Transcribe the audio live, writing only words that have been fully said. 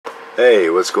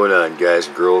Hey, what's going on, guys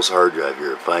and girls? Hard Drive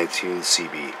here, Fine-Tuned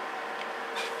CB.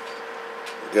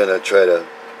 I'm gonna try to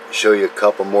show you a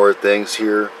couple more things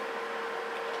here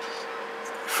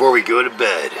before we go to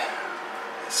bed.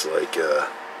 It's like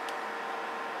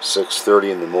 6:30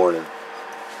 in the morning.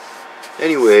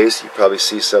 Anyways, you probably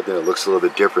see something that looks a little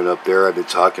bit different up there. I've been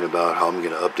talking about how I'm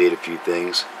gonna update a few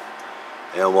things,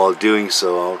 and while doing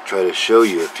so, I'll try to show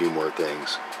you a few more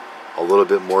things, a little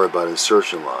bit more about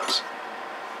insertion loss.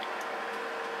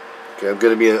 Okay, I'm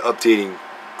going to be updating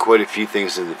quite a few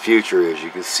things in the future. As you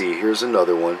can see, here's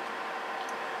another one.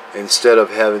 Instead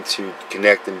of having to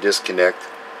connect and disconnect,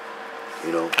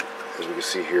 you know, as we can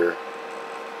see here,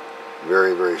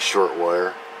 very short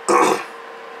wire.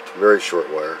 Very short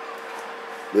wire.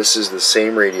 This is the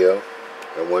same radio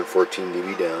at 114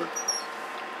 dB down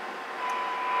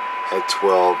at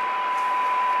 12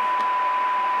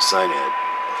 sinad.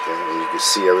 Okay, and you can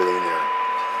see everything there.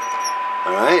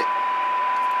 Alright?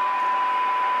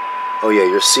 Oh yeah,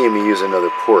 you're seeing me use another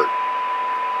port.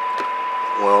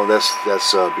 Well, that's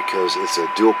because it's a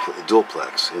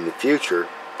dualplex. In the future,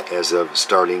 as of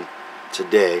starting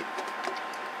today,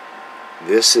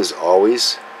 this is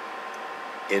always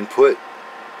input,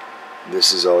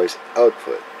 this is always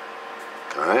output.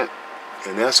 Alright?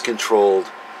 And that's controlled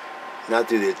not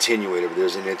through the attenuator, but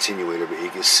there's an attenuator, but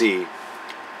you can see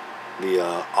the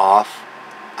off,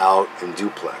 out, and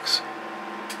duplex.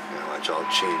 Now watch, I'll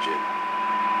change it.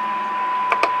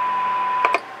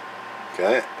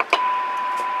 Okay,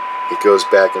 it goes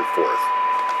back and forth.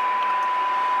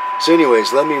 So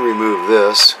anyways, let me remove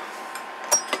this.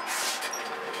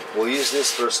 We'll use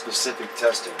this for specific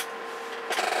testing,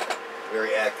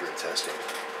 very accurate testing.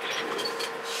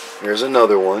 Here's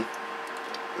another one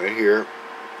right here.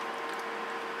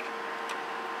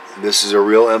 This is a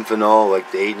real Amphenol,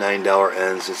 like the $8-9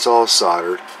 ends. It's all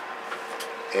soldered,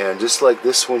 and just like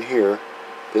this one here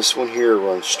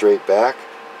runs straight back.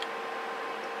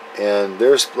 And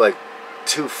there's like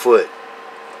 2 foot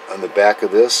on the back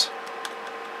of this,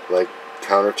 like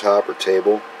countertop or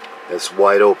table, that's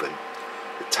wide open.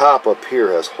 The top up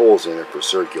here has holes in it for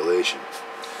circulation,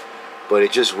 but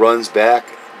it just runs back,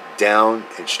 down,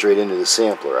 and straight into the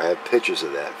sampler. I have pictures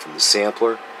of that from the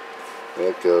sampler.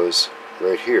 That goes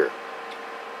right here.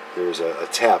 There's a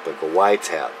tap, like a Y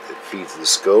tap, that feeds the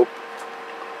scope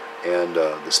and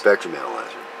the spectrum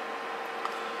analyzer.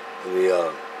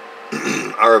 The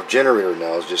RF generator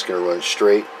now is just going to run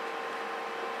straight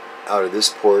out of this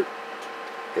port.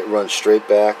 It runs straight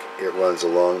back. It runs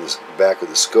along the back of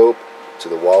the scope to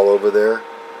the wall over there,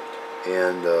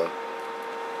 and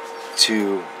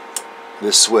to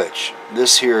this switch.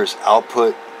 This here is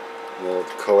output. Well, the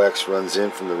coax runs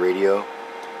in from the radio,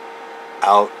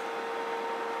 out,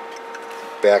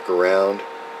 back around,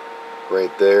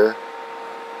 right there,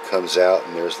 comes out,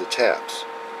 and there's the taps.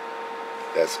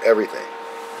 That's everything.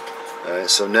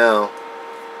 Alright, so now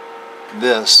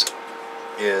this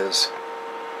is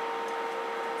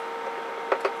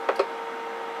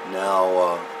now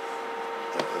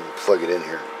let me plug it in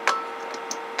here.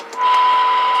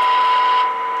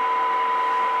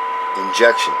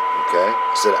 Injection, okay?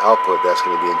 Instead of output, that's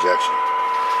going to be injection.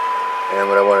 And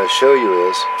what I want to show you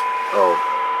is,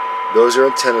 those are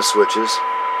antenna switches.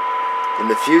 In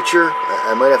the future,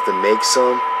 I might have to make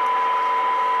some.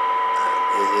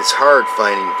 It's hard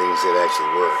finding things that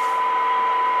actually work.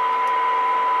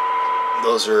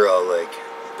 Those are like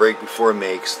break before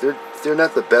makes. They're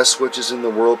not the best switches in the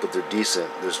world, but they're decent.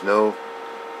 There's no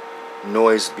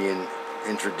noise being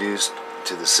introduced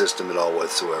to the system at all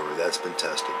whatsoever. That's been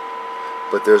tested.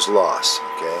 But there's loss,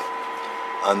 okay?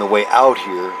 On the way out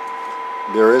here,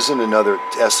 there isn't another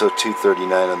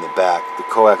SO239 on the back. The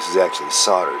coax is actually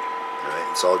soldered. Right?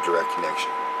 It's all direct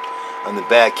connection. On the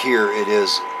back here, it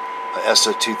is a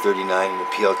SO239 and a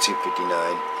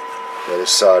PL259 that is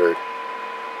soldered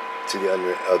to the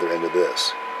other end of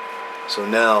this. So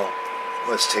now,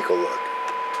 let's take a look.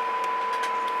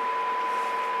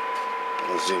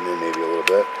 I'll zoom in maybe a little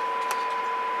bit.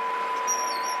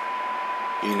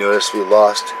 You notice we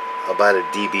lost about a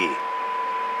dB.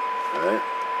 Alright?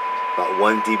 About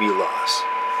 1 dB loss.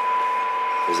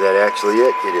 Is that actually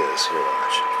it? It is. Here,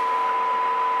 watch.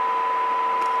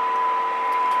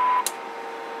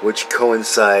 Which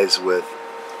coincides with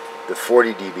the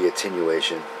 40 dB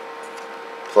attenuation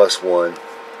plus 1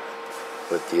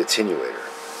 with the attenuator.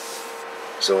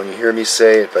 So when you hear me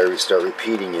say, if I start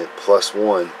repeating it, plus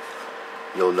 1,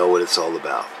 you'll know what it's all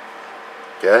about.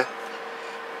 Okay?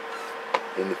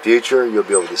 In the future, you'll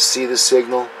be able to see the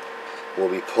signal. We'll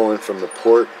be pulling from the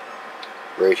port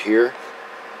right here.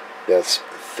 That's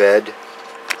fed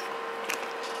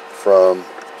from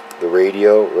the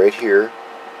radio right here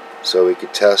So we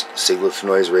could test signal to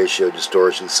noise ratio,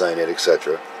 distortion, sinus,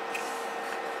 etc.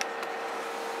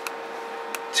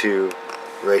 to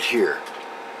right here.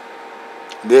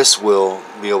 This will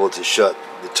be able to shut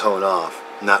the tone off,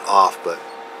 not off, but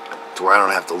to where I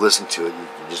don't have to listen to it. You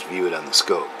can just view it on the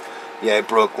scope. Yeah, I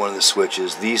broke one of the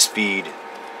switches. These feed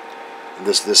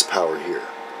this power here.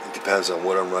 It depends on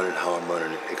what I'm running, how I'm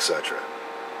running it, etc.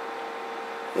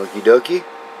 Okie dokie.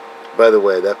 By the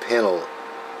way, that panel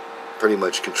pretty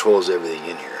much controls everything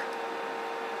in here.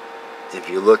 If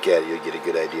you look at it, you'll get a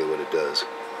good idea what it does.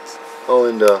 Oh,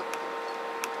 and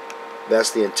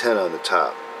that's the antenna on the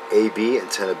top. AB,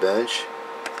 antenna bench.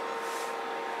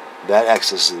 That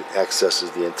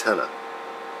accesses the antenna.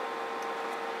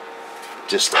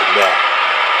 Just like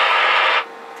that.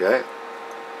 Okay?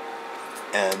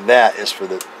 And that is for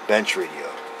the bench radio.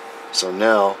 So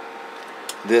now,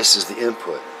 this is the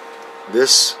input.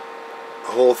 This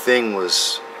whole thing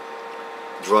was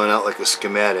drawn out like a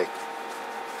schematic,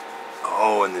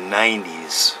 oh, in the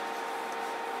 90s.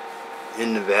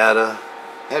 In Nevada.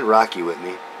 I had Rocky with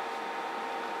me.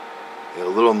 A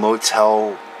little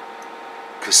motel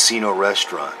casino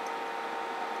restaurant.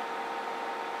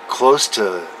 Close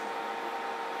to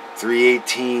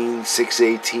 318,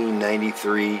 618,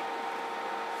 93.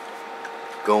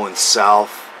 Going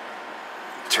south.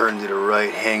 Turn to the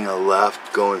right, hang a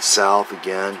left, going south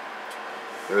again.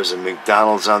 There's a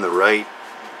McDonald's on the right.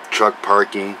 Truck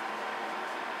parking.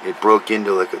 It broke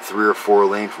into like a 3 or 4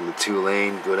 lane from a 2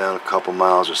 lane, go down a couple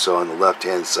miles or so on the left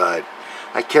hand side.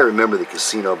 I can't remember the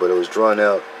casino, but it was drawn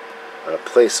out on a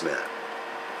placemat.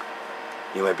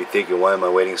 You might be thinking, why am I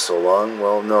waiting so long?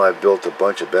 Well, no, I've built a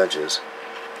bunch of benches,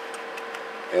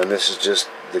 and this is just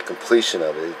the completion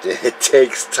of it. It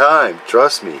takes time,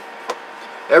 trust me.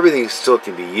 Everything still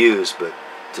can be used, but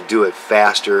to do it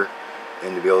faster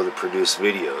and to be able to produce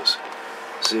videos.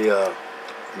 See,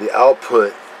 the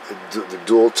output, the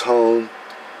dual tone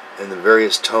and the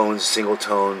various tones, single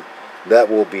tone, that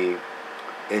will be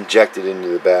injected into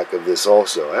the back of this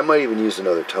also. I might even use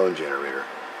another tone generator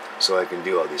so I can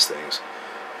do all these things.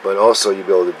 But also you'll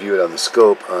be able to view it on the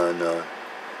scope on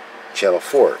channel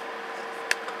 4.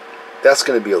 That's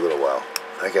going to be a little while.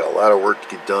 I got a lot of work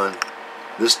to get done.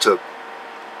 This took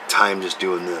time just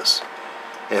doing this.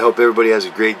 And I hope everybody has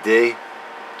a great day.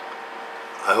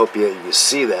 I hope you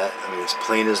see that. I mean, it's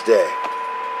plain as day.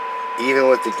 Even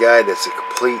with the guy that's a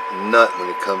complete nut when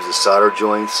it comes to solder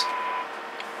joints,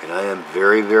 and I am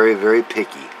very, very, very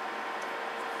picky.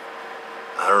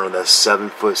 I don't know, that's 7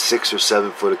 foot, 6 or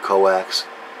 7 foot of coax.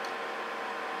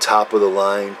 Top of the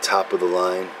line,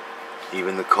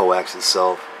 even the coax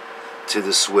itself, to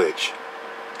the switch.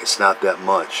 It's not that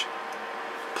much.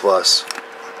 Plus,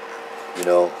 you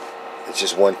know, it's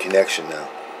just one connection now.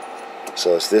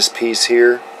 So it's this piece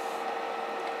here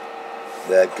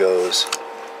that goes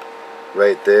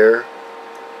right there.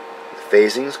 The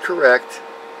phasing is correct,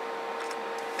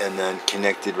 and then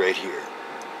connected right here,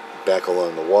 back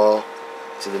along the wall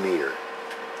to the meter.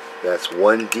 That's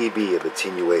 1 dB of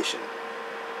attenuation.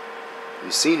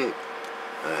 You've seen it.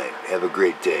 Alright, have a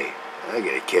great day. I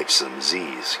gotta catch some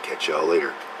Z's. Catch y'all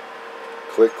later.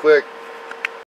 Quick.